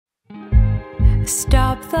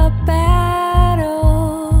Stop the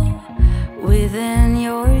battle within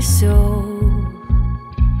your soul.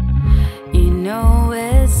 You know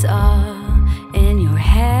it's all in your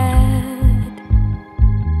head.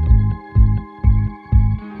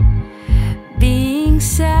 Being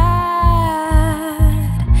sad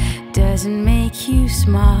doesn't make you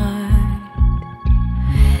smart.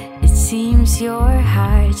 It seems your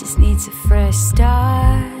heart just needs a fresh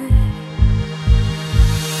start.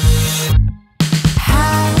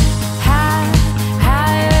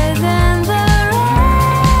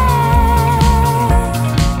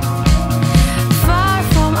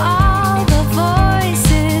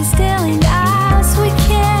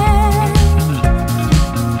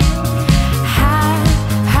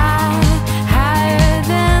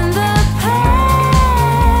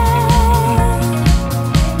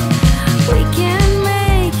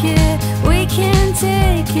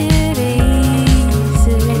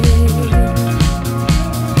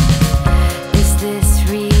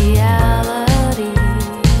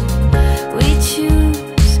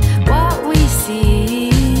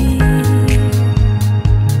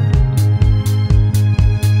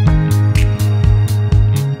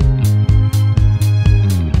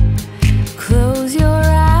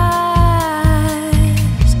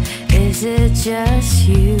 Just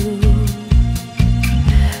you,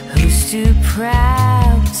 who's too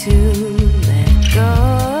proud to let go.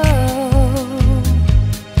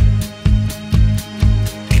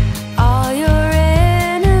 All your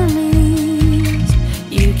enemies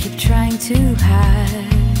you keep trying to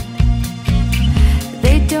hide,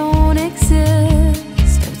 they don't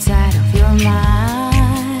exist outside of your mind.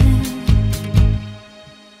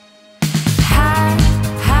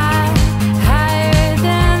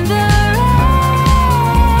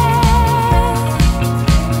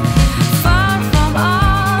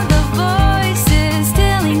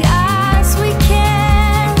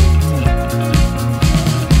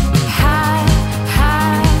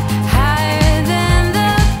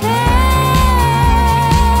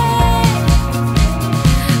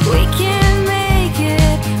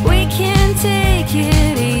 Yeah.